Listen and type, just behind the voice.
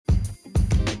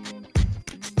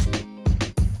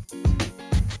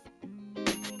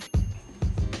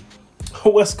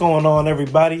What's going on,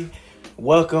 everybody?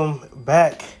 Welcome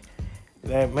back.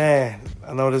 Man,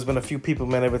 I know there's been a few people,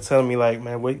 man, they've been telling me, like,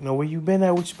 man, where you been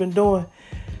at? What you been doing?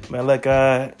 Man, like,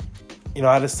 I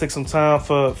just took some time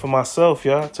for myself,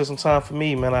 y'all. Took some time for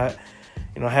me, man. I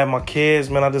had my kids,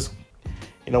 man. I just,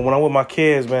 when I'm with my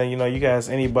kids, man, you guys,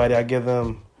 anybody, I give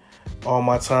them all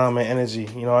my time and energy.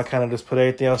 I kind of just put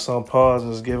everything else on pause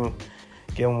and just give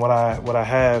them what I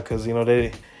have, because,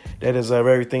 they deserve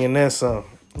everything and then some,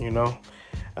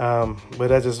 But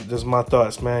that's just my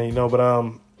thoughts, man, but,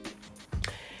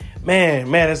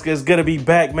 man, it's good to be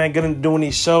back, man. Good to doing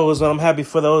these shows. I'm happy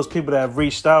for those people that have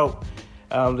reached out.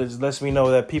 That just lets me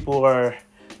know that people are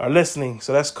listening.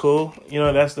 So that's cool.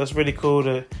 That's really cool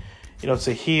to,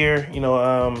 to hear,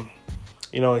 hearing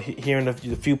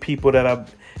the few people that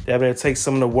I've been to take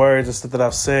some of the words and stuff that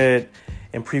I've said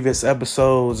in previous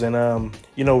episodes, and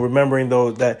remembering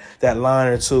that line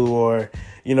or two, or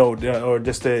or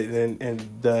just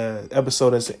the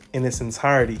episode in its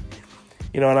entirety,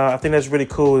 and I think that's really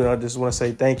cool. And I just want to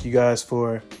say thank you guys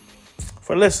for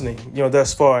listening,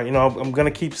 thus far. I'm gonna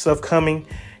keep stuff coming.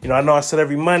 I know I said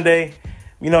every Monday.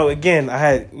 Again, I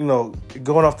had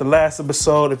going off the last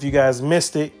episode. If you guys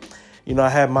missed it, I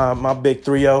had my big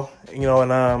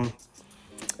 3-0,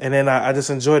 and then I just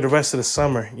enjoyed the rest of the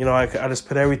summer. I just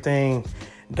put everything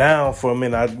down for a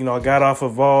minute. I got off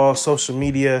of all social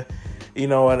media,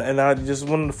 and I just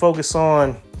wanted to focus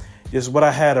on just what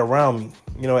I had around me.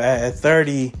 At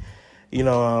 30,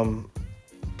 that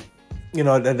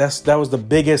was the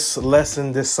biggest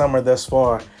lesson this summer thus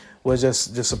far, was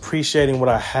just appreciating what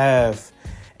I have,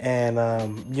 and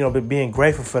but being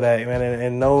grateful for that, man,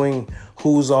 and knowing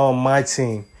who's on my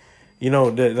team,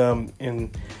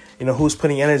 and who's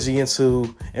putting energy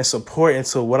into and support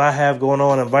into what I have going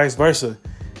on, and vice versa,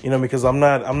 because I'm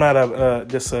not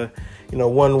just a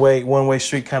one way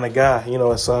street kind of guy.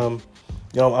 It's I'm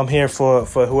here for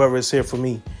whoever is here for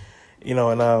me,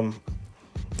 and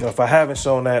if I haven't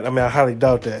shown that, I highly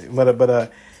doubt that.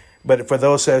 But for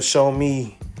those that have shown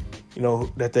me,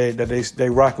 that they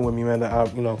rocking with me, man,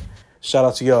 shout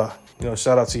out to y'all.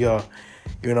 Shout out to y'all.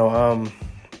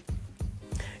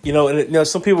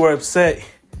 Some people are upset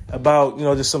about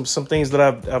just some things that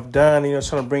I've done, trying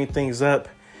to bring things up,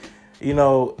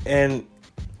 and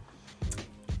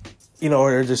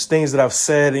or just things that I've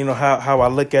said, how I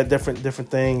look at different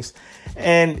things,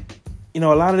 and a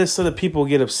lot of this sort of people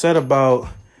get upset about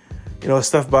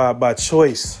stuff by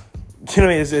choice.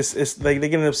 It's like they're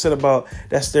getting upset about,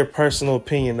 that's their personal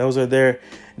opinion. Those are their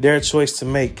choice to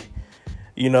make,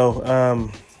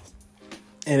 and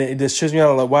it just trips me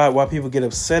out, like why people get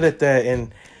upset at that,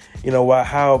 and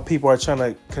how people are trying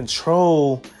to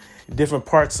control different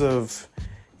parts of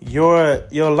your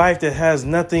life that has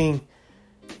nothing,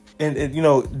 and it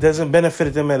doesn't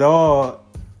benefit them at all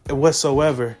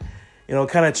whatsoever. It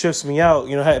kind of trips me out.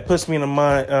 It puts me in the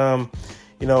mind,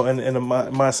 in the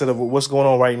mindset of what's going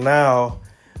on right now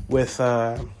with,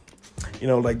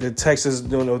 like the Texas,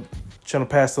 trying to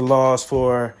pass the laws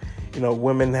for,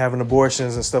 women having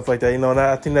abortions and stuff like that. And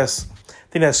I think that's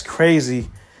crazy,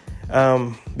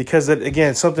 because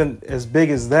again, something as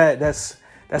big as that's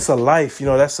a life.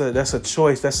 That's a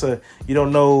choice. You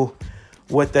don't know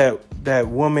what that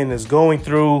woman is going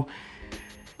through.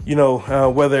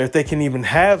 Whether if they can even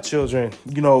have children.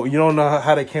 You don't know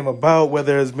how they came about.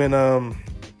 Whether it's been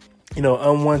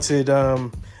unwanted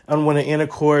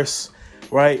intercourse,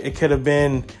 right? It could have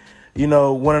been,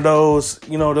 one of those,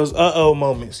 those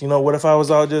moments. What if I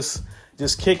was all just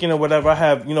kicking or whatever? I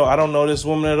have, I don't know this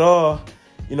woman at all,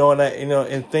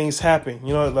 and things happen,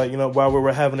 while we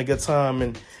were having a good time,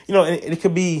 and it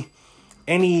could be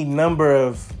any number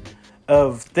of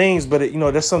things, but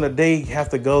that's something that they have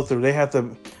to go through. They have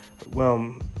to,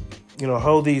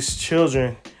 hold these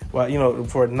children,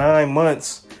 for 9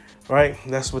 months. Right,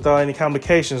 that's without any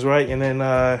complications, right? And then,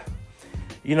 and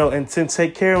to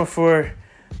take care of them for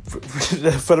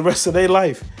the rest of their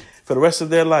life,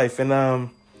 And I,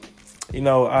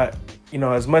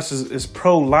 as much as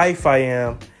pro-life I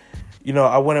am,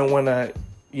 I wouldn't want to,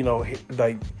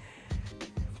 like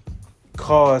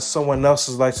cause someone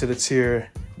else's life to deteriorate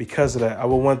because of that. I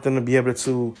would want them to be able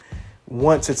to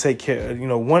want to take care of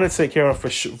them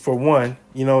for one,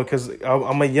 because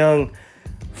I'm a young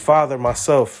father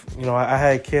myself. I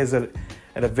had kids at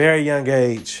a very young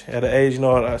age, at an age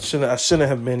I shouldn't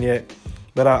have been yet,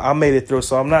 but I made it through.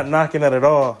 So I'm not knocking that at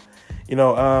all.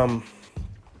 I'm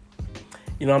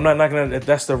not knocking that if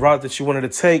that's the route that you wanted to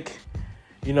take.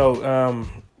 Do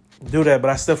that, but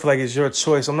I still feel like it's your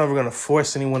choice. I'm never going to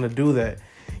force anyone to do that.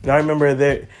 I remember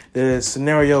the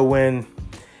scenario when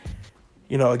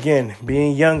again,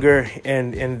 being younger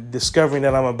and discovering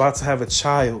that I'm about to have a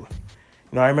child.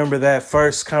 I remember that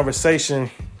first conversation.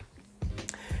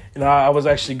 I was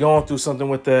actually going through something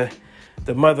with the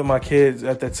mother of my kids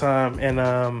at that time.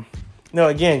 And,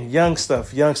 again, young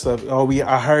stuff.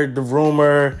 I heard the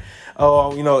rumor,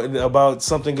 about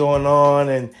something going on.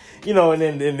 And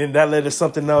then that led to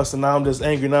something else. And now I'm just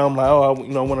angry. Now I'm like, I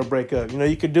want to break up.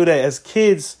 You could do that as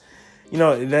kids. You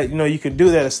could do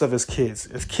that as stuff as kids.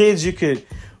 As kids, you could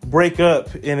break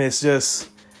up and it's just,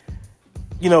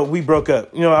 we broke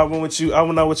up. I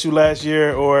went out with you last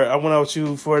year, or I went out with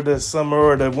you for the summer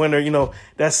or the winter,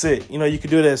 that's it. You could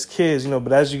do it as kids,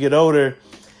 but as you get older,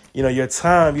 your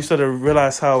time, you start to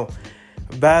realize how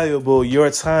valuable your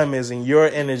time is and your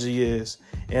energy is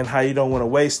and how you don't want to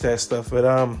waste that stuff. But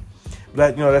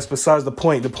that's besides the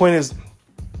point. The point is,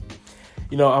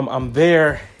 I'm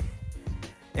there.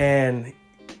 And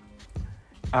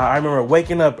I remember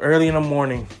waking up early in the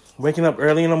morning,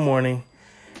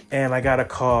 and I got a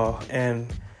call. And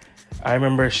I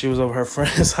remember she was over her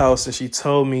friend's house, and she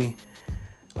told me,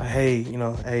 like,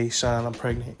 hey, Sean, I'm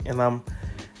pregnant. And I'm,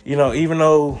 even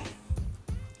though,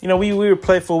 we were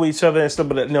playful with each other and stuff,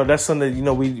 but, that's something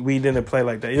that, we didn't play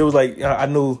like that. It was like, I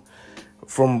knew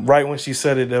from right when she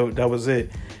said it, that was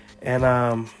it. And,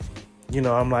 I'm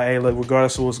like, hey, look,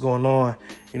 regardless of what's going on,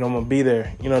 I'm going to be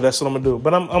there. That's what I'm going to do.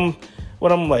 But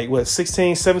I'm like,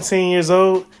 16, 17 years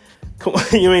old? Come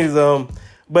on,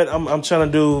 but I'm trying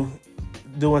to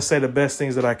do and say the best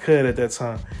things that I could at that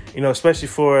time, especially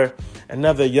for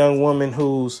another young woman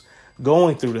who's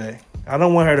going through that. I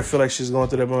don't want her to feel like she's going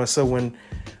through that by myself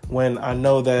when I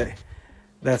know that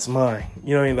that's mine.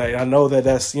 Like, I know that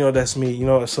that's me,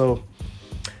 so,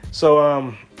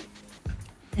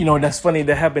 that's funny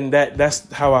that happened. That's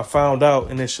how I found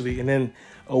out initially. And then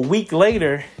a week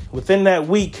later, within that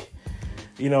week,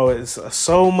 it's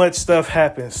so much stuff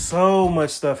happened.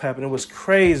 It was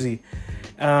crazy.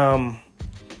 And,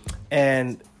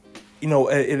 it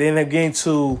ended up getting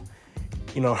to,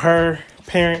 her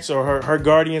parents or her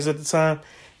guardians at the time.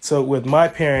 So with my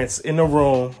parents in the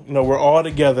room, we're all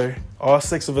together, all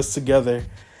 6 of us together.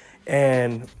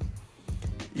 And,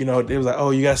 it was like,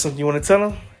 oh, you got something you want to tell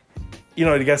them?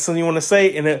 You got something you want to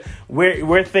say? And then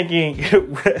we're thinking,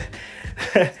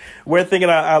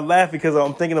 I laugh because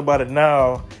I'm thinking about it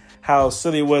now, how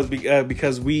silly it was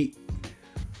because we,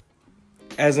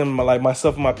 as in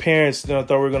myself and my parents, thought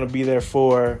we were going to be there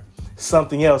for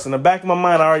something else. In the back of my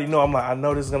mind, I already know, I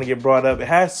know this is going to get brought up. It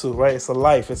has to, right? It's a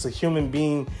life. It's a human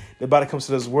being that about to come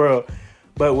to this world.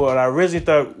 But what I originally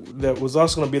thought that was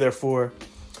also going to be there for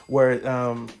were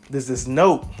there's this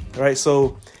note, right?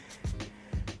 So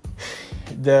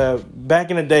back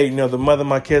in the day, the mother of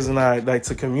my kids and I, like,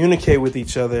 to communicate with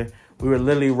each other, we would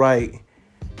literally write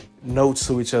notes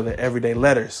to each other every day,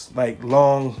 letters, like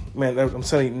long, man, I'm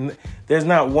telling you, there's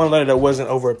not one letter that wasn't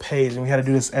over a page, and we had to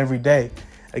do this every day.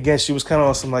 Again, she was kind of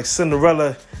on some like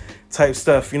Cinderella type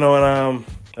stuff, and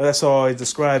that's how I always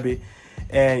describe it.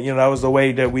 And, that was the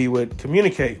way that we would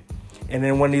communicate. And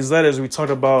then one of these letters, we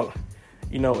talked about,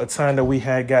 a time that we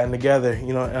had gotten together,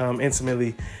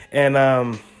 intimately. And,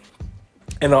 I'm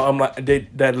like,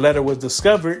 that letter was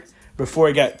discovered before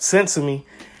it got sent to me.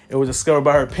 It was discovered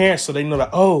by her parents, so they know that,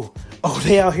 oh,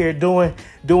 they out here doing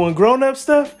grown-up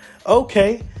stuff?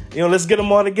 Okay, let's get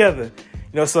them all together.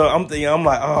 So I'm thinking, I'm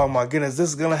like, oh my goodness, this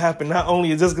is gonna happen. Not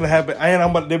only is this gonna happen,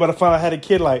 and they about to find out I had a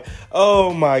kid. Like,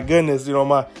 oh my goodness,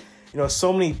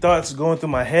 so many thoughts going through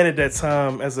my head at that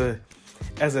time as a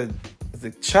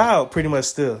child, pretty much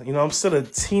still. I'm still a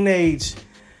teenage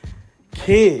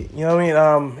kid.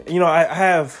 I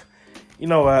have,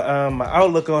 my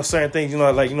outlook on certain things.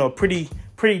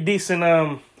 Pretty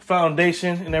decent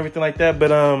foundation and everything like that.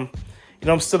 But I'm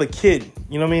still a kid.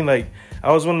 Like,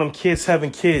 I was one of them kids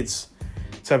having kids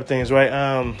type of things,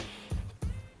 right?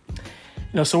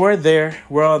 So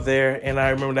we're all there, and I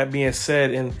remember that being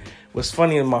said. And what's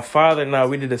funny is my father and I,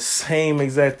 we did the same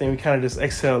exact thing. We kind of just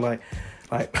exhaled, like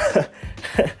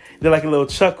did like a little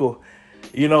chuckle,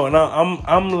 and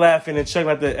I'm laughing and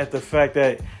chuckling at the fact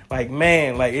that, like,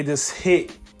 man, like, it just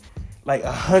hit like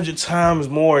 100 times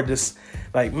more. Just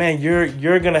like, man,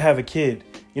 you're gonna have a kid.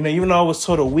 Even though I was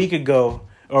told a week ago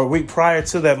or a week prior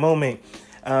to that moment,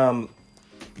 I'm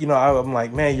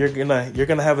like, man, you're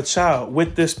gonna have a child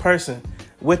with this person,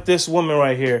 with this woman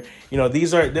right here.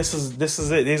 This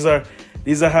is it.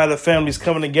 These are how the family's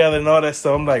coming together and all that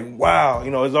stuff. I'm like, wow,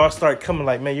 it all start coming,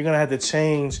 like, man, you're gonna have to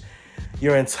change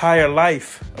your entire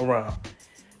life around.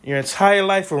 And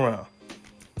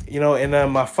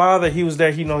my father, he was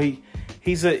there. He's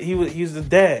the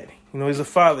dad. He's a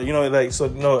father. They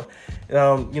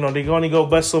only go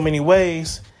but so many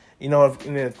ways. And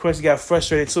then of course he got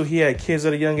frustrated too. He had kids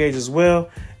at a young age as well.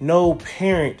 No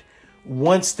parent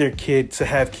wants their kid to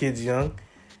have kids young.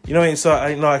 And so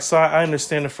I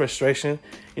understand the frustration.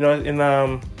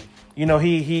 And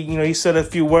he said a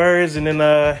few words, and then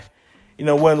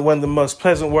one of the most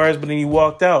pleasant words, but then he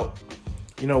walked out.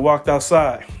 Walked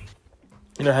outside.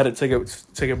 Had to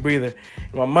take a breather.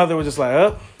 And my mother was just like,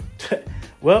 "Oh,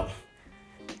 well,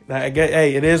 I guess,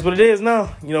 hey, it is what it is now.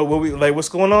 What's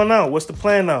going on now? What's the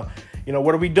plan now?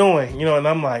 What are we doing? And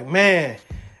I'm like, man,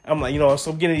 so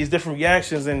I'm getting these different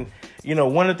reactions. And,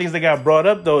 one of the things that got brought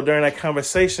up though, during that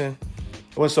conversation,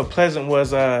 what was so pleasant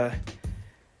was an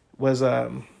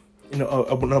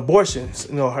abortion,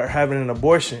 her having an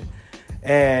abortion.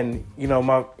 And,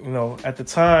 at the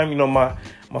time,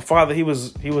 my father, he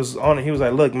was on it. He was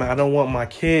like, look, man, I don't want my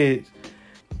kids,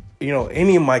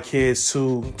 any of my kids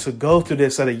to go through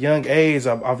this at a young age.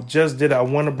 I've just did it. I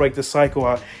want to break the cycle.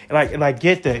 And I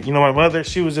get that. My mother,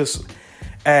 she was just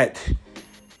at,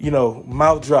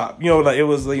 mouth drop. It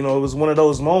was one of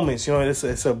those moments.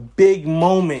 It's a big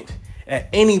moment at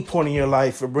any point in your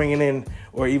life for bringing in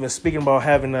or even speaking about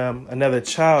having another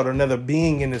child or another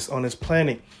being on this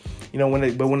planet.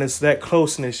 When it's that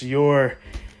close and it's your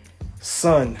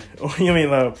son,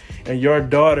 and your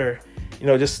daughter.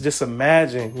 Just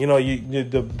imagine,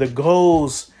 the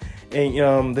goals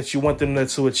and that you want them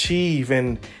to achieve,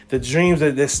 and the dreams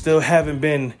that still haven't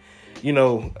been,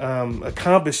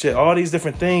 accomplished yet. All these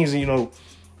different things,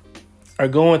 are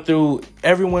going through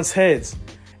everyone's heads.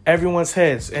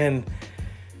 And,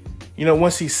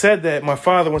 once he said that, my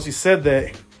father,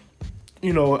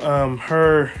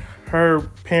 her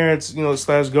parents,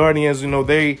 slash guardians,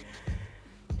 they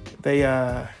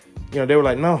were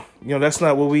like, no, that's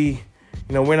not what we're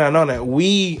not on that.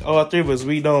 We, all three of us,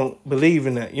 we don't believe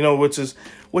in that, which is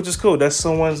cool. That's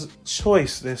someone's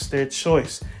choice. That's their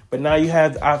choice. But now you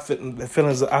have the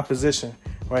feelings of opposition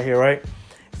right here, right?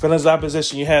 Feelings of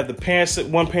opposition. You have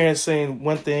one parent saying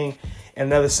one thing and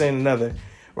another saying another,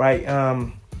 right?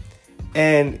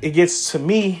 And it gets to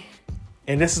me,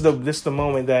 and this is the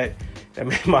moment that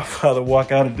made my father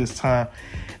walk out at this time.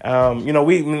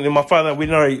 My father, we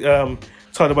already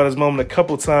talked about this moment a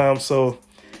couple times, so.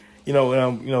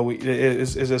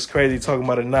 It's just crazy talking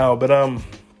about it now. But,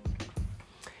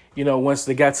 once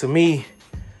they got to me,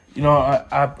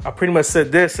 I pretty much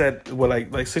said this at,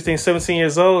 like 16, 17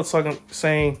 years old,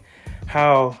 saying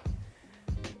how,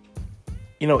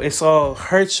 it's all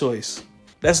her choice.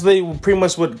 That's literally pretty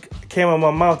much what came out of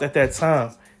my mouth at that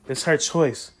time. It's her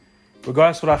choice.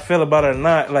 Regardless of what I feel about it or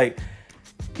not,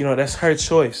 that's her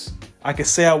choice. I could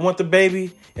say I want the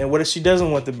baby, and what if she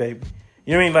doesn't want the baby?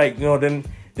 You know what I mean?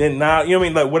 Then now,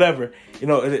 whatever.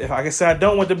 If I can say I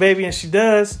don't want the baby and she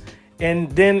does,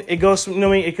 and then it goes,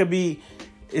 it could be,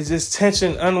 it's just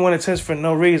tension, unwanted tension for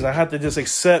no reason. I have to just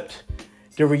accept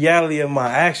the reality of my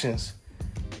actions.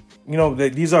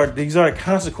 These are the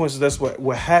consequences. That's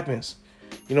what happens.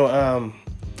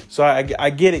 So I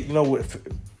get it, with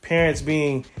parents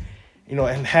being,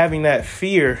 and having that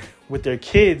fear with their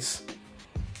kids,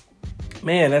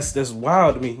 man, that's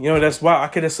wild to me. That's wild. I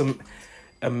could just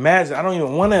imagine. I don't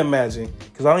even want to imagine,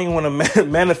 because I don't even want to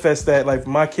manifest that. Like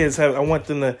my kids I want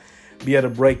them to be able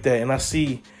to break that, and I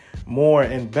see more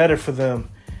and better for them,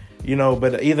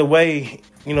 but either way,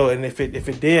 and if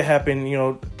it did happen, I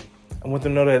want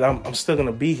them to know that I'm still going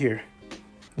to be here,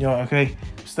 okay?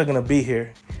 I'm still going to be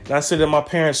here. And I said that my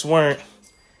parents weren't,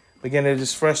 but again, they're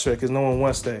just frustrated because no one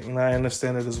wants that, and I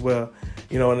understand it as well,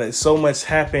 and so much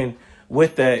happened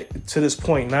with that to this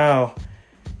point now.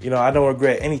 I don't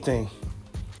regret anything.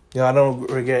 I don't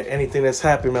regret anything that's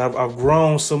happened, man. I've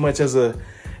grown so much as a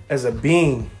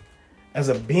being.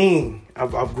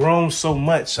 I've grown so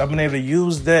much. I've been able to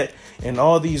use that in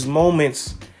all these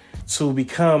moments to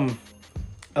become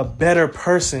a better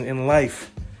person in life.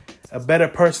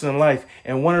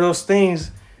 And one of those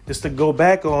things, just to go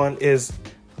back on, is,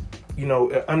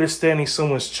 understanding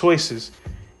someone's choices,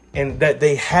 and that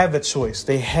they have a choice.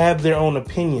 They have their own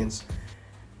opinions.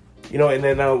 And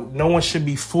then no one should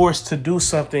be forced to do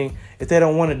something if they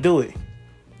don't want to do it.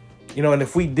 And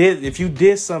if you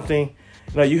did something,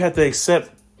 you have to accept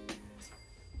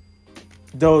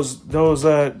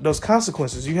those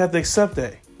consequences. You have to accept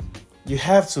that. You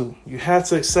have to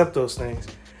accept those things.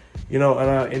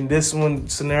 And in this one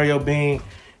scenario being,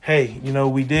 hey,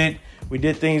 we did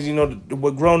things,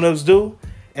 what grown-ups do,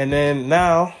 and then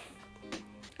now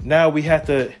we have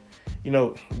to,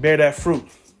 bear that fruit.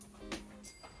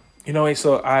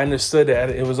 So I understood that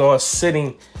it was all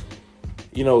sitting,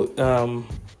 on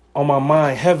my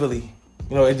mind heavily.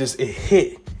 It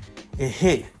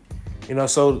hit.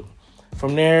 So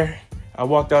from there, I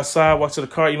walked outside, walked to the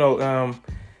car.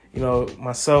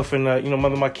 Myself and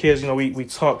mother of my kids. We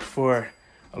talked for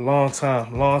a long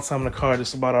time in the car,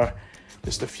 just about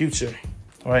the future,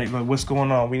 right? Like what's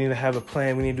going on? We need to have a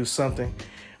plan. We need to do something,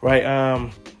 right?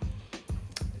 As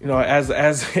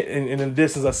in the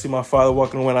distance, I see my father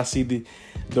walking away, and I see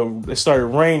it started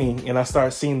raining, and I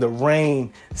started seeing the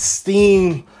rain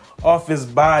steam off his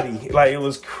body. Like, it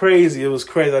was crazy.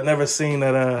 I've never seen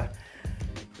that.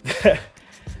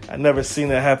 I never seen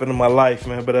that happen in my life,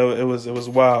 man. But it was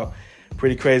wild,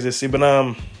 pretty crazy to see.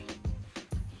 But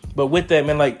with that,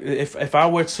 man, like if I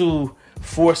were to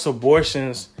force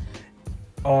abortions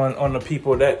on the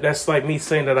people, that's like me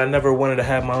saying that I never wanted to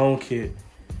have my own kid.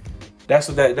 That's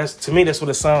to me. That's what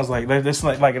it sounds like. That's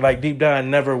like deep down, I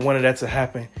never wanted that to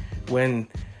happen. When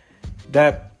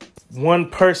that one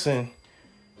person,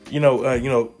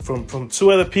 from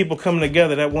two other people coming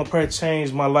together, that one person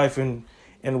changed my life in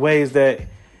ways that,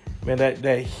 man,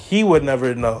 that he would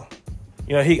never know.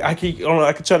 I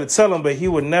could try to tell him, but he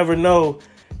would never know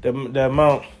the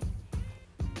amount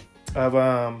of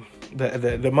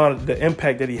the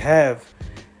impact that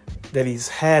he's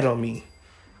had on me,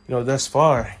 thus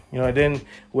far. And then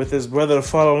with his brother to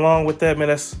follow along with that,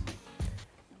 man,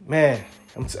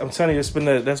 I'm telling you,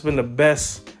 that's been the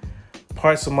best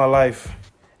parts of my life,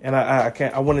 and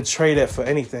I wouldn't trade that for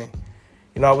anything.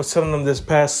 I was telling them this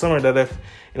past summer that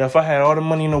if I had all the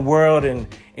money in the world and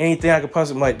anything I could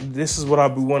possibly, this is what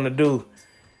I'd be wanting to do,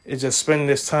 is just spending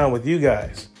this time with you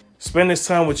guys, spend this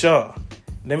time with y'all.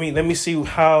 Let me see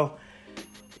how,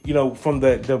 from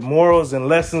the morals and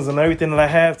lessons and everything that I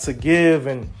have to give,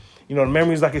 and the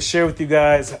memories I can share with you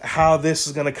guys, how this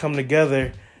is gonna come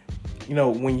together,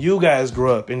 when you guys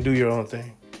grow up and do your own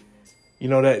thing.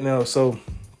 So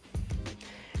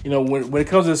when it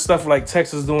comes to stuff like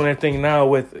Texas doing their thing now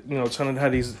with, trying to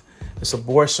have this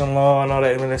abortion law and all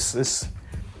that, it's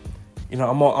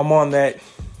I'm on that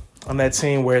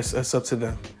team where it's up to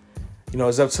them.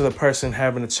 It's up to the person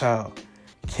having a child.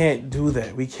 Can't do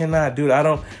that. We cannot do that. I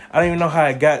don't even know how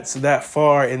it got to that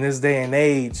far in this day and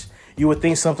age. You would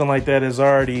think something like that is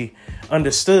already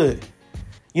understood.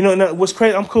 What's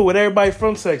crazy? I'm cool with everybody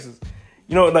from Texas.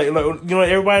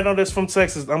 Everybody know that's from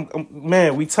Texas.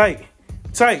 Man, we tight.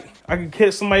 I can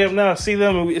hit somebody up now, see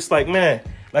them, and it's like, man,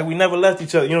 like we never left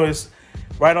each other. It's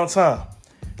right on time.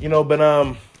 But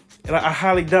and I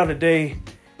highly doubt that they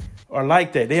are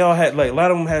like that. They all had, a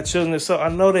lot of them had children, so I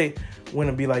know they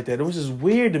wouldn't be like that. It was just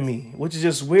weird to me.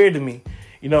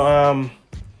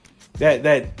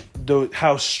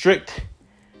 How strict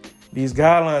these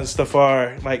guidelines and stuff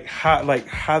are.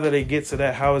 How do they get to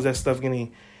that? How is that stuff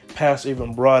getting passed or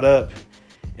even brought up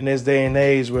in this day and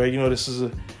age where, this is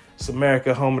it's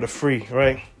America, home of the free,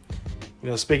 right?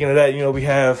 Speaking of that, we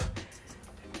have,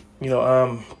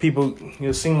 people,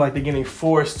 seem like they're getting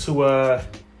forced to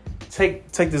take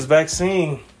this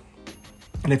vaccine,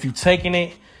 and if you're taking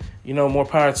it, more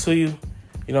power to you.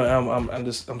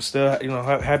 I'm still,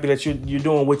 happy that you're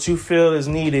doing what you feel is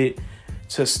needed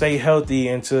to stay healthy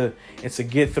and to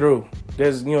get through.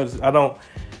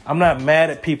 I'm not mad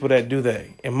at people that do that.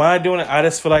 Am I doing it? I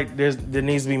just feel like there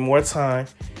needs to be more time.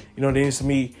 We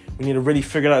need to really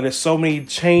figure it out. There's so many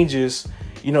changes.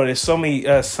 There's so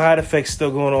many side effects still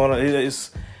going on.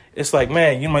 It's like,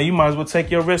 man, you might as well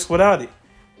take your risk without it.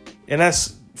 And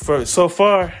that's for so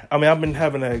far. I've been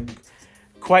having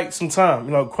quite some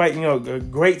time, a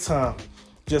great time.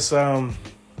 Just having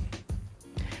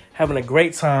a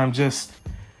great time, just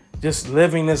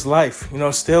living this life,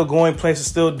 still going places,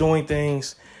 still doing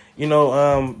things,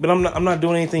 but I'm not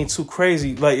doing anything too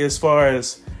crazy. Like as far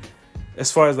as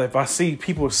like if I see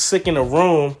people sick in a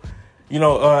room,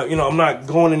 I'm not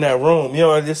going in that room.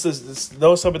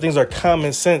 Those type of things are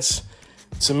common sense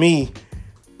to me,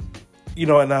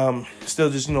 and still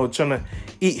just, trying to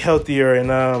eat healthier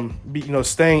and,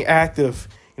 staying active,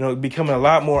 becoming a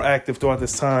lot more active throughout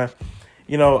this time.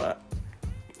 I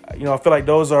feel like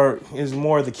is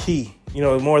more the key,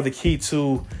 more the key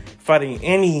to fighting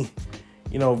any,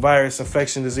 virus,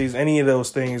 infection, disease, any of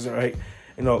those things, right?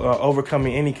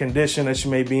 Overcoming any condition that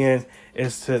you may be in,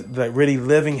 is to really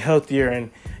living healthier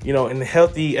and, and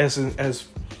healthy as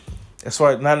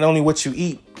far as not only what you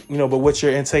eat, but what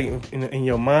you're intaking in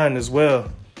your mind as well.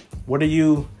 What are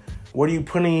you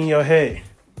putting in your head?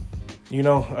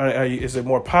 Is it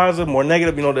more positive, more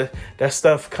negative? That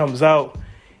stuff comes out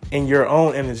in your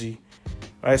own energy,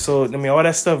 right? So, all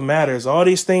that stuff matters. All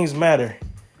these things matter.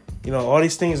 All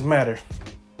these things matter.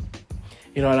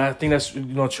 And I think that's,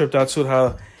 tripped out too,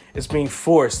 how it's being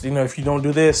forced. If you don't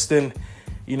do this, then,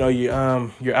 you're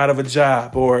out of a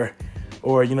job or,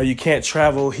 you can't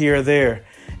travel here or there.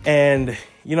 And,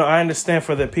 I understand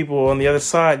for the people on the other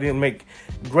side, they make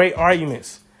great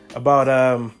arguments about,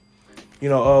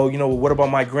 what about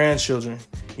my grandchildren?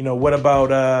 What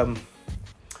about,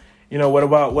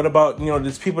 what about,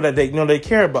 these people that they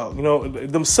care about,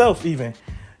 themselves even,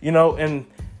 and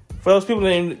for those people,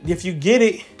 if you get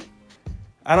it,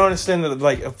 I don't understand that,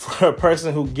 like, for a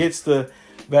person who gets the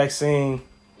vaccine,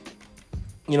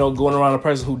 going around a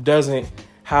person who doesn't,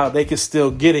 how they can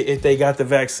still get it if they got the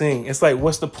vaccine. It's like,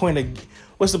 what's the point of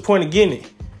getting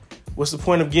it? What's the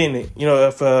point of getting it?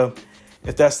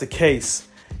 If that's the case,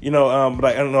 but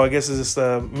I don't know. I guess it's just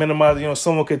minimize.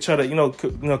 Someone could try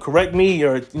to correct me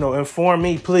or inform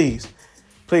me, please.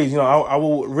 I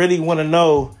will really want to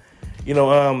know,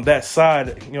 that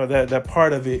side, that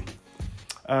part of it.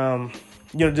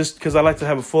 Just because I like to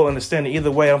have a full understanding.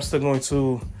 Either way, I'm still going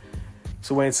to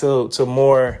wait till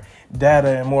more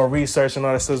data and more research and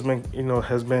all that stuff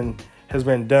has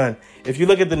been done. If you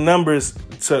look at the numbers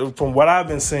from what I've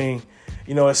been seeing,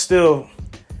 it's still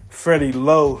fairly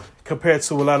low compared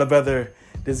to a lot of other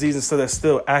diseases so that's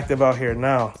still active out here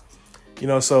now.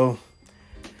 So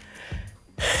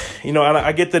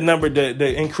I get the number,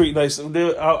 the increase.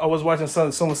 Like, I was watching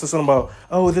someone said something about,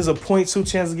 there's a 0.2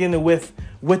 chance of getting it with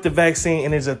the vaccine,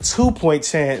 and there's a 2-point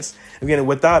chance of getting it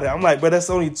without it. I'm like, but that's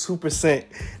only 2%.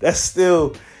 That's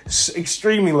still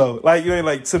extremely low. Like,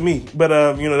 to me. But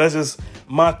that's just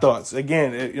my thoughts.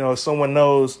 Again, if someone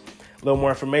knows a little more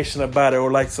information about it or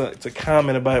like to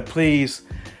comment about it, please,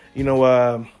 send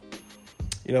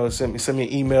me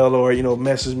an email or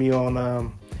message me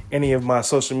on any of my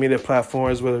social media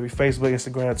platforms, whether it be Facebook,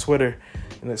 Instagram, Twitter,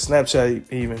 and then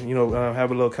Snapchat even,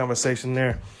 have a little conversation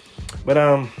there.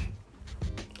 But,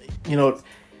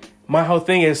 my whole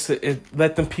thing is to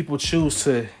let them people choose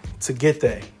to get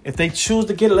that. If they choose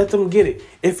to get it, let them get it.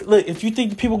 If you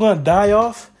think people are going to die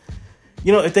off,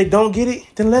 if they don't get it,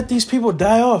 then let these people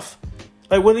die off.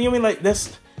 Like, what do you mean? Like,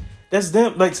 that's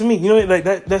them. Like, to me, like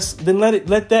then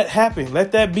let that happen.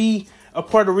 Let that be a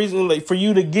part of the reason, like, for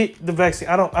you to get the vaccine.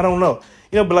 I don't know,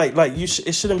 but like it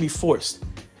shouldn't be forced.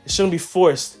 It shouldn't be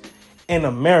forced in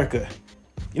America.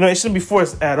 It shouldn't be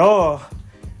forced at all.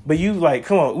 But you, like,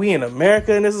 come on, we in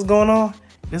America and this is going on.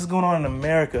 This is going on in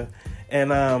America,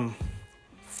 and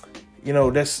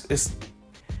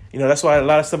that's why a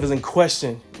lot of stuff is in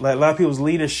question. Like, a lot of people's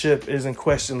leadership is in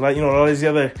question. Like, all these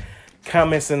other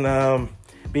comments and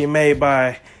being made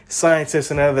by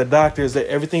scientists and other doctors, that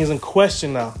everything is in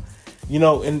question now.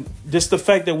 And just the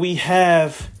fact that we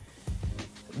have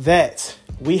the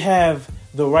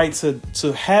right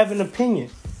to have an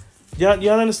opinion.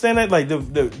 Y'all understand that? Like,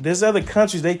 there's other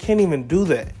countries, they can't even do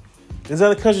that. There's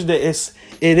other countries that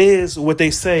it is what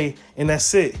they say, and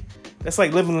that's it. That's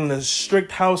like living in a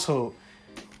strict household.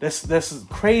 That's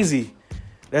crazy.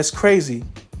 That's crazy.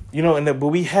 But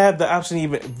we have the option to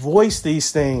even voice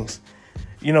these things.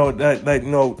 I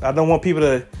don't want people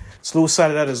to lose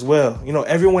sight of that as well.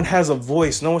 Everyone has a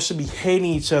voice. No one should be hating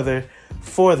each other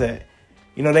for that.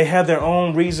 They have their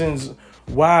own reasons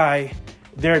why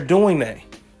they're doing that.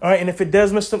 All right, and if it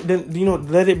does mess up, then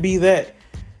let it be that.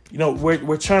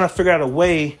 We're trying to figure out a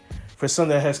way for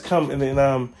something that has come and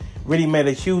then really made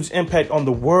a huge impact on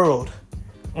the world.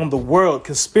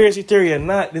 Conspiracy theory or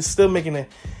not, it's still making an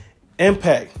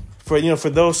impact for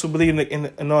those who believe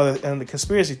in all the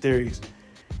conspiracy theories,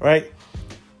 right?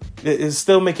 It's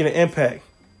still making an impact.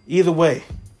 Either way.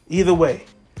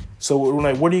 So,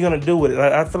 like, what are you gonna do with it?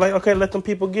 I feel like, okay, let them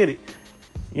people get it.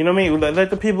 You know what I mean? Let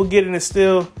the people get it and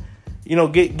still,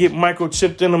 get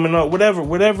microchipped in them and all,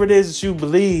 whatever it is that you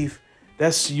believe.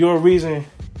 That's your reason.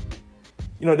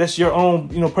 That's your own,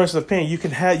 personal opinion. You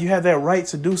have that right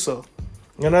to do so.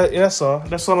 And that's all.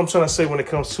 That's all I'm trying to say when it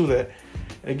comes to that.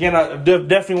 Again, I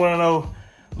definitely want to know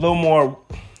a little more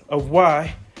of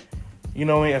why.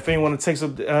 If anyone takes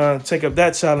up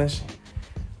that challenge.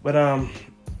 But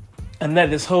and that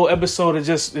this whole episode is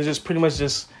just pretty much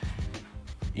just,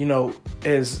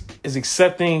 is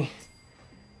accepting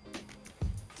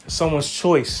someone's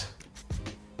choice.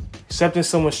 Accepting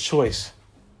someone's choice.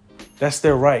 That's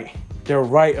their right. Their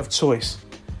right of choice.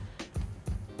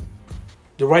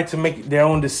 The right to make their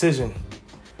own decision.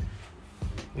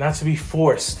 Not to be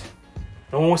forced.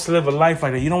 No one wants to live a life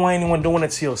like that. You don't want anyone doing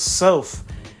it to yourself.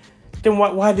 Then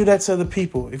why do that to other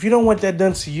people? If you don't want that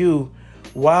done to you,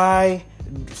 why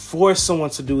force someone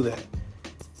to do that?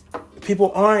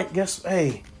 People aren't,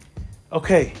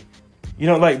 okay.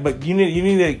 But you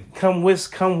need to come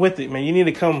with it, man. You need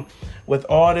to come with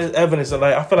all this evidence.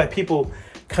 I feel like people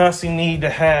constantly need to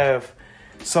have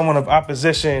someone of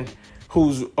opposition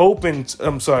who's open to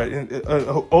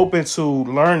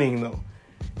learning, though.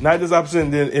 Not just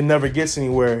opposition, then it never gets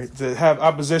anywhere. To have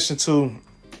opposition, to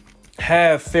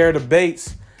have fair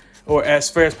debates, or as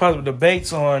fair as possible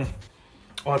debates on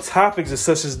topics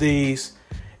such as these,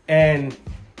 and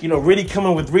really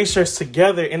coming with research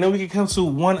together, and then we can come to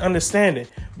one understanding.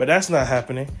 But that's not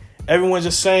happening. Everyone's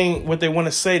just saying what they want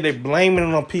to say. They're blaming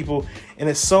it on people, and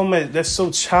it's so much. That's so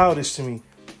childish to me.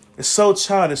 It's so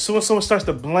childish. As soon as someone starts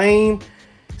to blame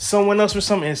someone else for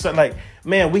something, it's like,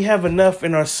 man, we have enough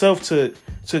in ourselves to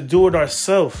do it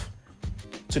ourselves,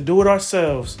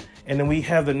 and then we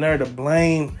have the nerve to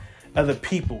blame other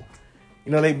people.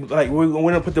 They like we're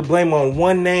gonna put the blame on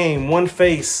one name, one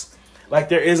face, like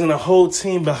there isn't a whole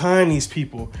team behind these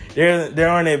people. There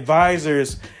aren't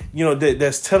advisors,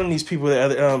 that's telling these people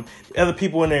that other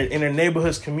people in their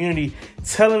neighborhoods, community,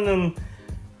 telling them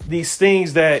these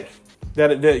things that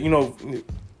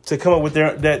to come up with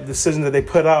that decision that they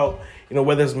put out,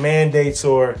 whether it's mandates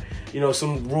or,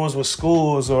 some rules with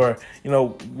schools or,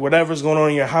 whatever's going on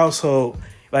in your household.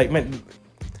 Like, man,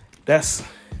 that's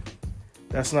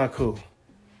not cool.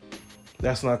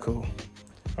 That's not cool.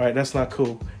 All right, that's not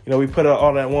cool. We put out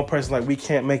all that one person, like, we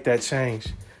can't make that change.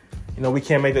 We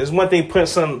can't make that. It's one thing putting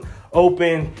something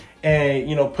open and,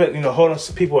 holding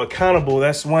people accountable.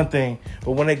 That's one thing.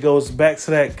 But when it goes back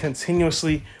to that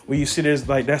continuously, where you see this,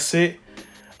 like, that's it.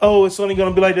 Oh, it's only going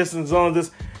to be like this and as long as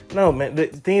this. No, man,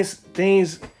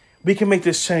 things, we can make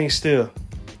this change still.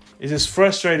 It's just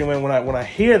frustrating when I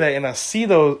hear that and I see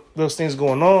those things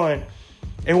going on.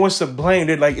 Everyone's to blame.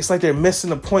 It's like they're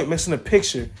missing the point, missing the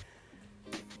picture.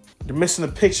 They're missing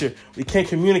the picture. We can't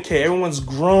communicate. Everyone's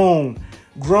grown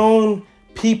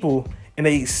people, and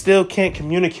they still can't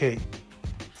communicate.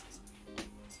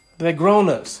 They're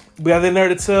grown-ups. We have the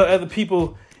nerve to tell other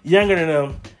people younger than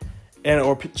them,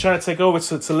 or trying to take over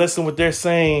to listen what they're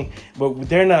saying, but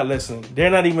they're not listening.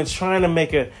 They're not even trying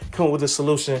to come up with a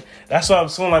solution. That's why I'm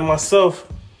someone like myself.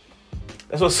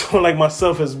 That's what someone like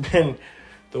myself has been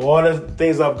through all the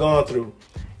things I've gone through.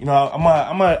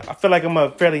 I feel like I'm a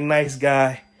fairly nice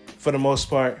guy for the most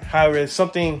part. However, if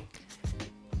something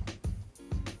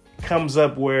comes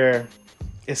up where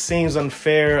it seems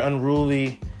unfair,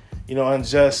 unruly,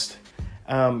 unjust,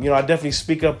 I definitely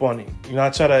speak up on it.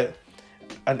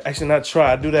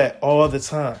 I do that all the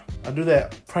time. I do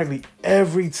that practically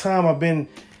every time I've been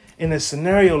in a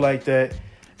scenario like that.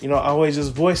 I always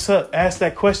just voice up, ask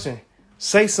that question,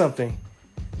 say something,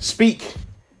 speak,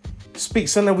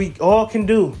 something that we all can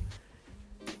do,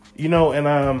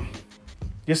 and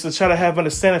just to try to have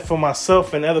understanding for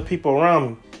myself and other people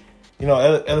around me,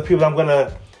 other people I'm going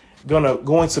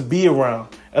to be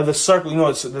around, other circle,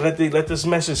 to let this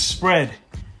message spread.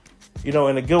 In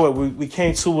a good way, we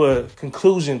came to a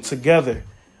conclusion together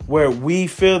where we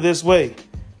feel this way,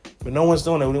 but no one's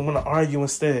doing that. They want to argue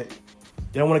instead.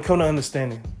 They don't want to come to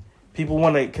understanding. People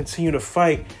want to continue to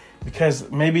fight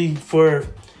because maybe for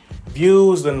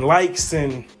views and likes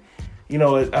and, I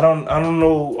don't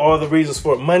know all the reasons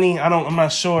for it. Money, I'm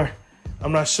not sure,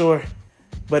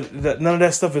 but none of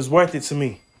that stuff is worth it to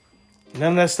me.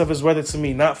 Not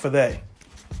for that.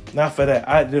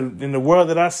 In the world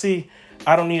that I see,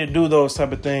 I don't need to do those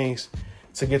type of things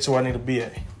to get to where I need to be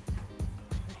at.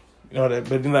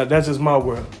 That's just my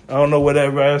world. I don't know what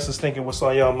everybody else is thinking, what's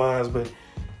on y'all minds, but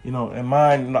in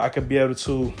mine, I could be able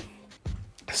to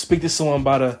speak to someone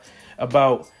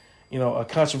about a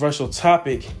controversial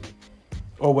topic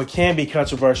or what can be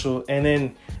controversial, and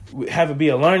then have it be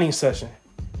a learning session.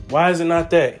 Why is it not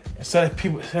that? Instead of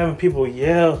having people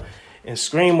yell and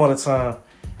scream all the time,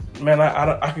 man,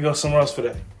 I could go somewhere else for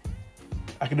that.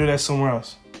 I can do that somewhere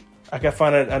else. I can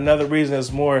find another reason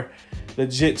that's more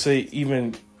legit to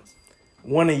even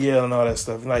want to yell and all that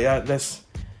stuff. That's,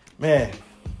 man.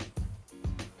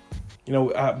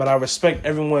 But I respect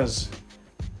everyone's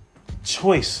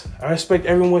choice.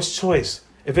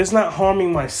 If it's not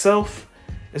harming myself,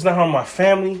 it's not harming my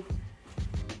family,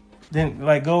 then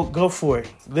go for it.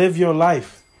 Live your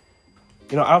life.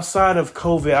 Outside of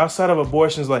COVID, outside of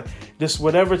abortions, just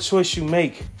whatever choice you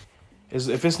make, is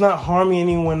if it's not harming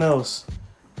anyone else,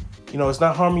 it's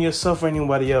not harming yourself or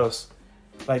anybody else,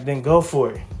 then go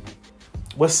for it.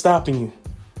 What's stopping you?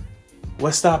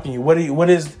 What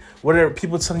are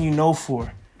people telling you no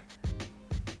for?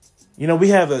 We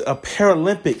have a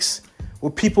Paralympics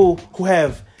with people who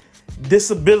have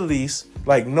disabilities,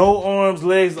 like no arms,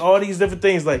 legs, all these different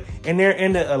things, and they're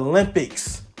in the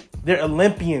Olympics. They're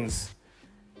Olympians.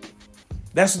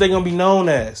 That's what they're going to be known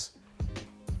as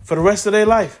for the rest of their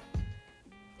life.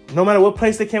 No matter what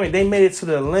place they came in, they made it to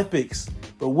the Olympics.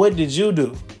 But what did you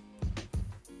do?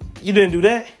 You didn't do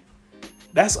that.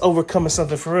 That's overcoming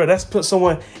something for real. That's put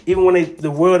someone, even when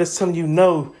the world is telling you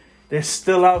no, they're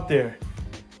still out there.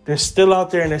 They're still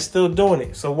out there and they're still doing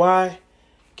it. So why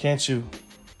can't you?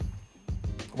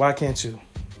 Why can't you?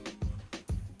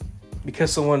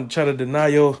 Because someone try to deny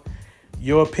your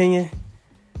opinion,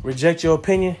 reject your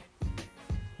opinion,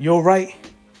 your right.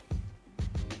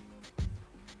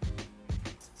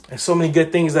 And so many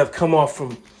good things that have come off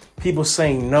from people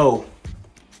saying no.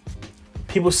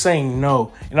 People saying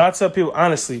no. You know, I tell people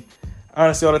honestly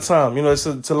all the time, you know, it's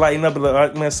to lighten up a little.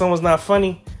 Like, man, someone's not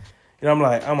funny. You know, I'm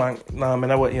like, nah, man,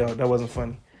 that wasn't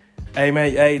funny. Hey,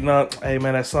 man,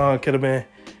 that song could have been,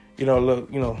 a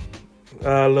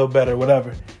little better,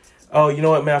 whatever. Oh, you know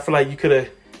what, man, I feel like you could have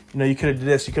did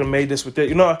this, you could have made this with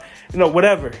it,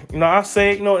 whatever. I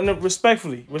say, and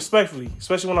respectfully,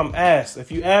 especially when I'm asked.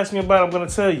 If you ask me about it, I'm going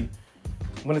to tell you.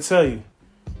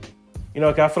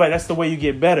 I feel like that's the way you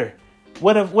get better.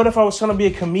 What if I was trying to be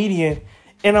a comedian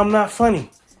and I'm not funny?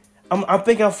 I'm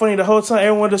thinking I'm funny the whole time.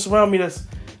 Everyone just around me just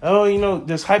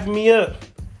hyping me up.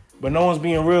 But no one's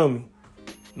being real with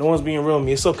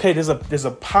me. It's okay. There's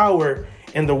a power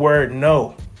in the word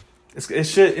no. It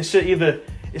should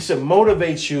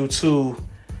motivate you to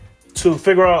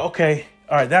figure out, okay,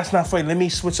 all right, that's not funny. Let me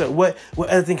switch up. What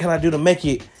other thing can I do to make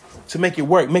it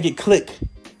work, make it click?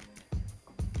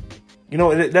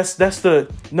 That's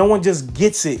no one just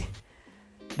gets it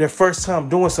their first time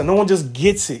doing something. No one just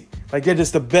gets it. Like they're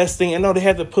just the best thing. And no, they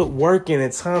have to put work in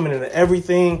and time in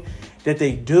everything that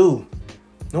they do.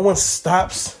 No one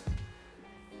stops.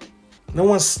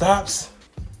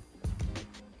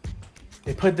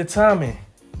 They put the time in.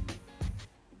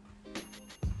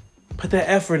 Put that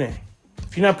effort in.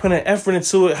 If you're not putting effort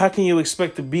into it, how can you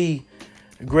expect to be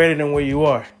greater than where you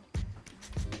are?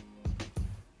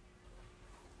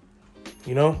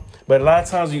 But a lot of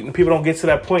times people don't get to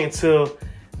that point until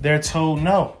they're told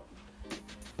no.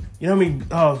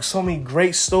 So many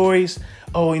great stories.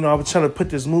 Oh, I was trying to put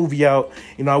this movie out.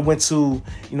 I went to,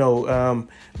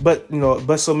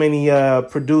 but so many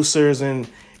producers and,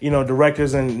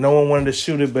 directors, and no one wanted to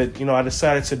shoot it. But, I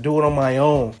decided to do it on my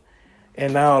own.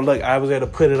 And now, look, I was able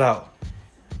to put it out.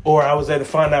 Or I was able to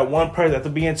find out one person after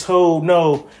being told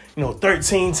no,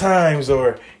 13 times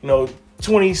or,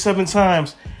 27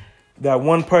 times. That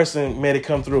one person made it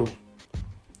come through.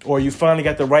 Or you finally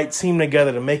got the right team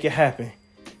together to make it happen.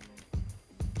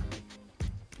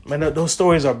 Man, those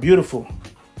stories are beautiful.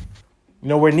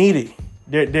 We're needed.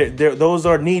 Those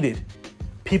are needed.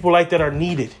 People like that are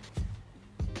needed.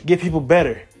 Get people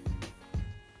better.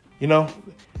 And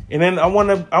then I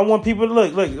want people to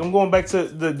look, I'm going back to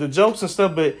the jokes and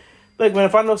stuff, but look, man,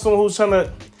 if I know someone who's trying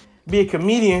to be a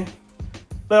comedian,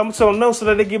 I'm gonna tell them no so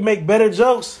that they can make better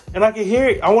jokes and I can hear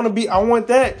it. I want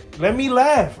that. Let me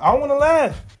laugh. I want to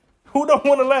laugh. Who don't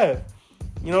want to laugh?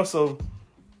 So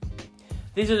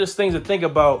these are just things to think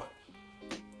about,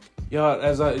 y'all,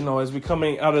 as we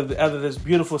coming out of this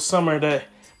beautiful summer that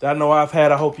I know I've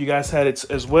had. I hope you guys had it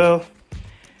as well.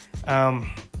 Going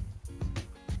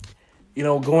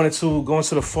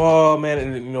into the fall, man,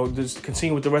 and just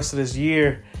continue with the rest of this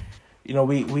year.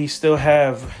 We still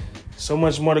have so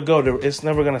much more to go. It's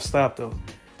never gonna stop, though.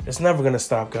 It's never gonna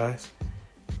stop, guys.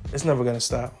 It's never gonna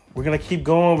stop. We're gonna keep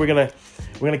going. We're gonna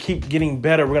keep getting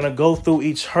better. We're gonna go through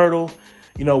each hurdle.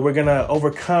 We're gonna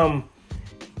overcome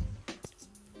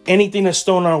anything that's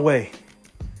thrown our way.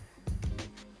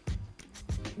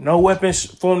 No weapons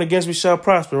formed against me shall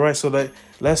prosper, right? So that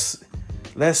let's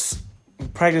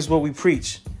practice what we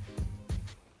preach.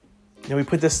 We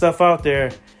put this stuff out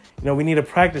there. We need to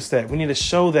practice that. We need to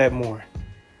show that more.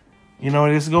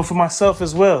 And this go for myself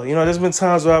as well. There's been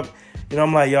times where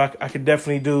I'm like, yo, I could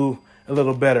definitely do a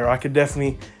little better. I could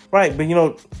definitely, right.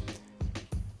 But,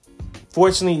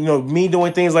 fortunately, me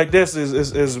doing things like this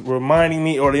is reminding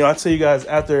me, or, I tell you guys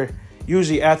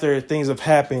usually after things have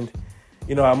happened,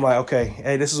 I'm like, okay,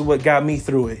 hey, this is what got me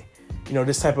through it.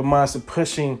 This type of mindset,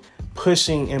 pushing.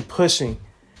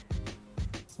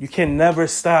 You can never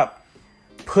stop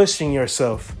pushing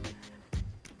yourself.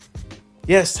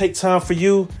 Yes, take time for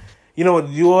you,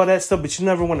 do all that stuff, but you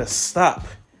never want to stop.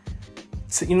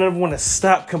 You never want to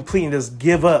stop completely and just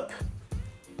give up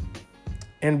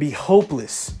and be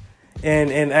hopeless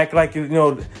and act like,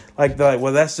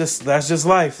 well, that's just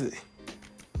life. It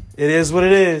is what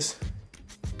it is.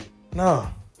 No,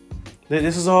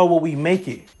 this is all what we make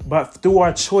it, but through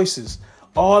our choices,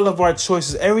 all of our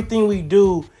choices, everything we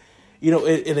do,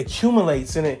 it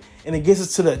accumulates and it gets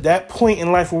us to that point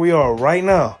in life where we are right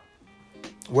now.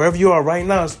 Wherever you are right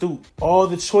now, it's through all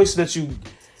the choices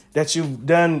that you've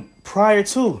done prior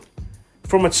to,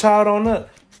 from a child on up.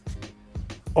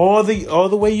 All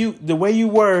the way you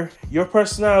were, your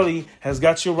personality has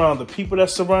got you around the people that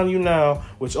surround you now,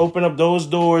 which open up those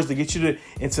doors to get you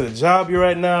into the job you're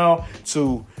at now,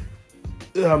 to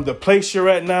the place you're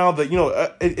at now,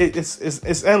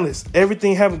 it's endless.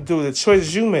 Everything having to do with the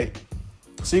choices you make.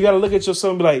 So you got to look at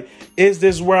yourself and be like, is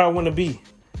this where I want to be?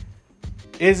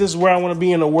 Is this where I want to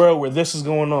be in a world where this is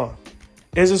going on?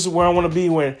 Is this where I want to be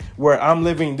where I'm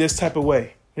living this type of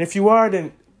way? And if you are,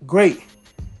 then great.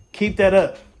 Keep that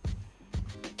up.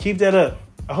 Keep that up.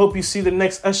 I hope you see the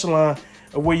next echelon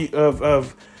of where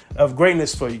of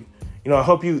greatness for you. I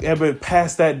hope you ever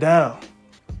pass that down.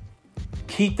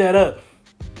 Keep that up.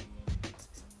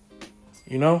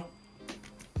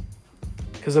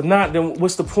 Because if not, then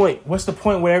what's the point? What's the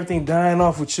point with everything dying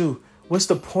off with you? What's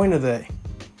the point of that?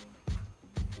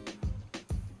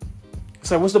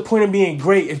 It's like, what's the point of being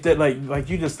great if that like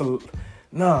you just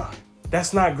nah,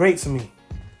 that's not great to me.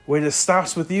 Where it just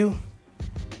stops with you?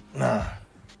 Nah,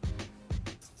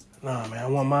 man. I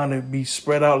want mine to be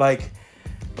spread out like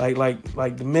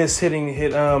the mist hitting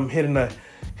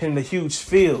a huge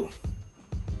field.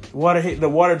 The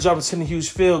water droplets hitting a huge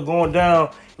field, going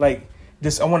down like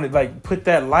this. I want to put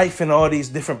that life in all these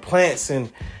different plants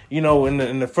and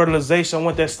in the fertilization. I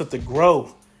want that stuff to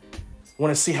grow. I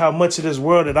want to see how much of this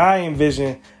world that I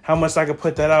envision, how much I can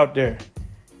put that out there.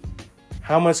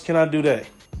 How much can I do that?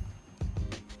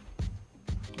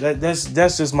 That's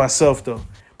just myself though.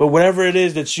 But whatever it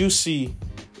is that you see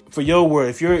for your world,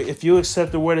 if you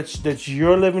accept the world that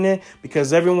you're living in,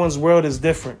 because everyone's world is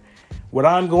different. What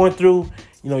I'm going through,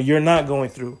 you're not going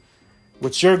through.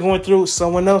 What you're going through,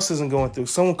 someone else isn't going through.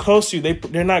 Someone close to you,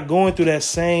 they're not going through that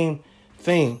same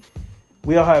thing.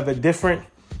 We all have a different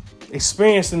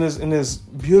experience in this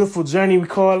beautiful journey we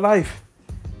call life.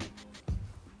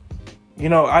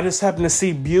 I just happen to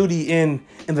see beauty in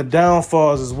the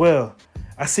downfalls as well.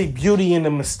 I see beauty in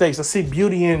the mistakes. I see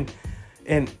beauty in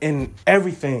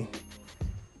everything.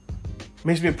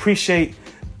 Makes me appreciate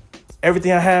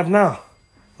everything I have now.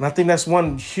 And I think that's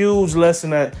one huge lesson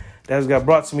that has got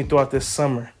brought to me throughout this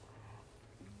summer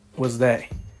was that.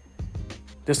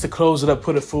 Just to close it up,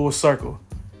 put it full circle.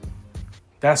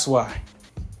 That's why.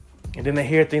 And then I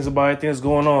hear things about everything that's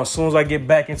going on. As soon as I get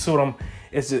back into it,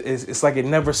 it's like it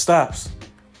never stops.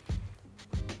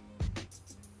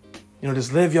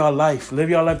 Just live your life. Live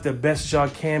your life the best y'all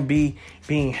can be,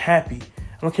 being happy.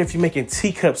 I don't care if you're making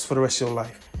teacups for the rest of your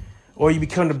life or you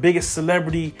become the biggest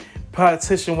celebrity,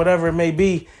 politician, whatever it may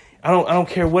be. I don't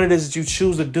care what it is that you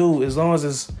choose to do, as long as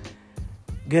it's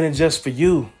getting just for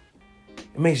you.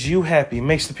 It makes you happy. It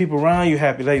makes the people around you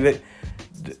happy.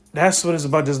 That's what it's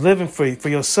about, just living for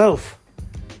yourself.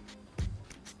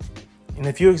 And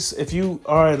if you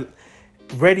are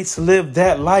ready to live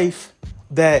that life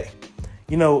that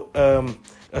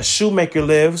a shoemaker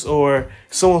lives, or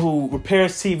someone who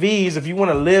repairs TVs, if you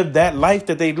want to live that life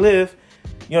that they live,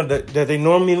 that they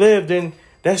normally live, then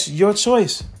that's your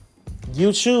choice.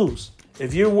 You choose.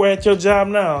 If you're at your job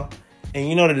now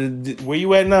and that where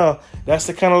you at now, that's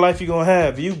the kind of life you're going to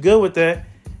have. If you good with that,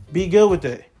 be good with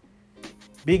that.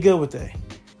 Be good with that.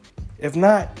 If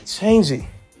not, change it.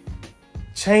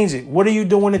 Change it. What are you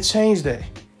doing to change that?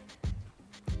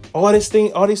 All these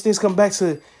things come back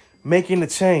to making the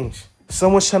change.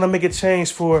 Someone's trying to make a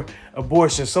change for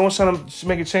abortion. Someone's trying to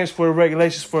make a change for the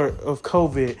regulations of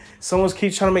COVID. Someone's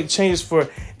keeps trying to make changes for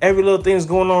every little thing that's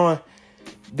going on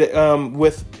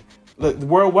with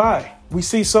worldwide. We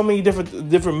see so many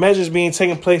different measures being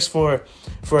taken place for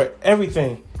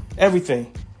everything.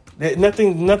 Everything.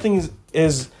 Nothing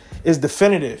is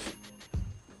definitive.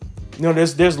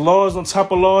 There's laws on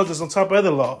top of laws that's on top of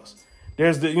other laws.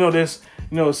 There's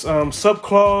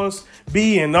subclause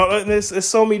B and all. There's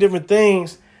so many different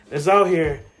things that's out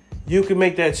here. You can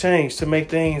make that change to make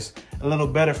things a little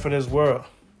better for this world.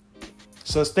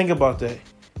 So let's think about that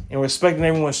and respecting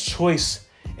everyone's choice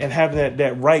and having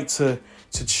that right to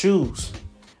choose.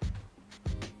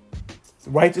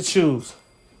 Right to choose.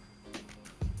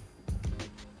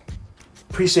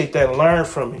 Appreciate that. Learn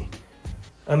from me.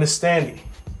 Understand it.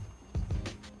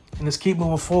 And let's keep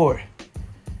moving forward.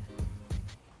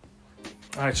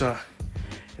 All right, y'all.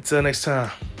 Until next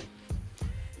time.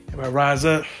 Everybody rise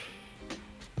up.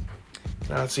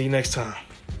 I'll see you next time.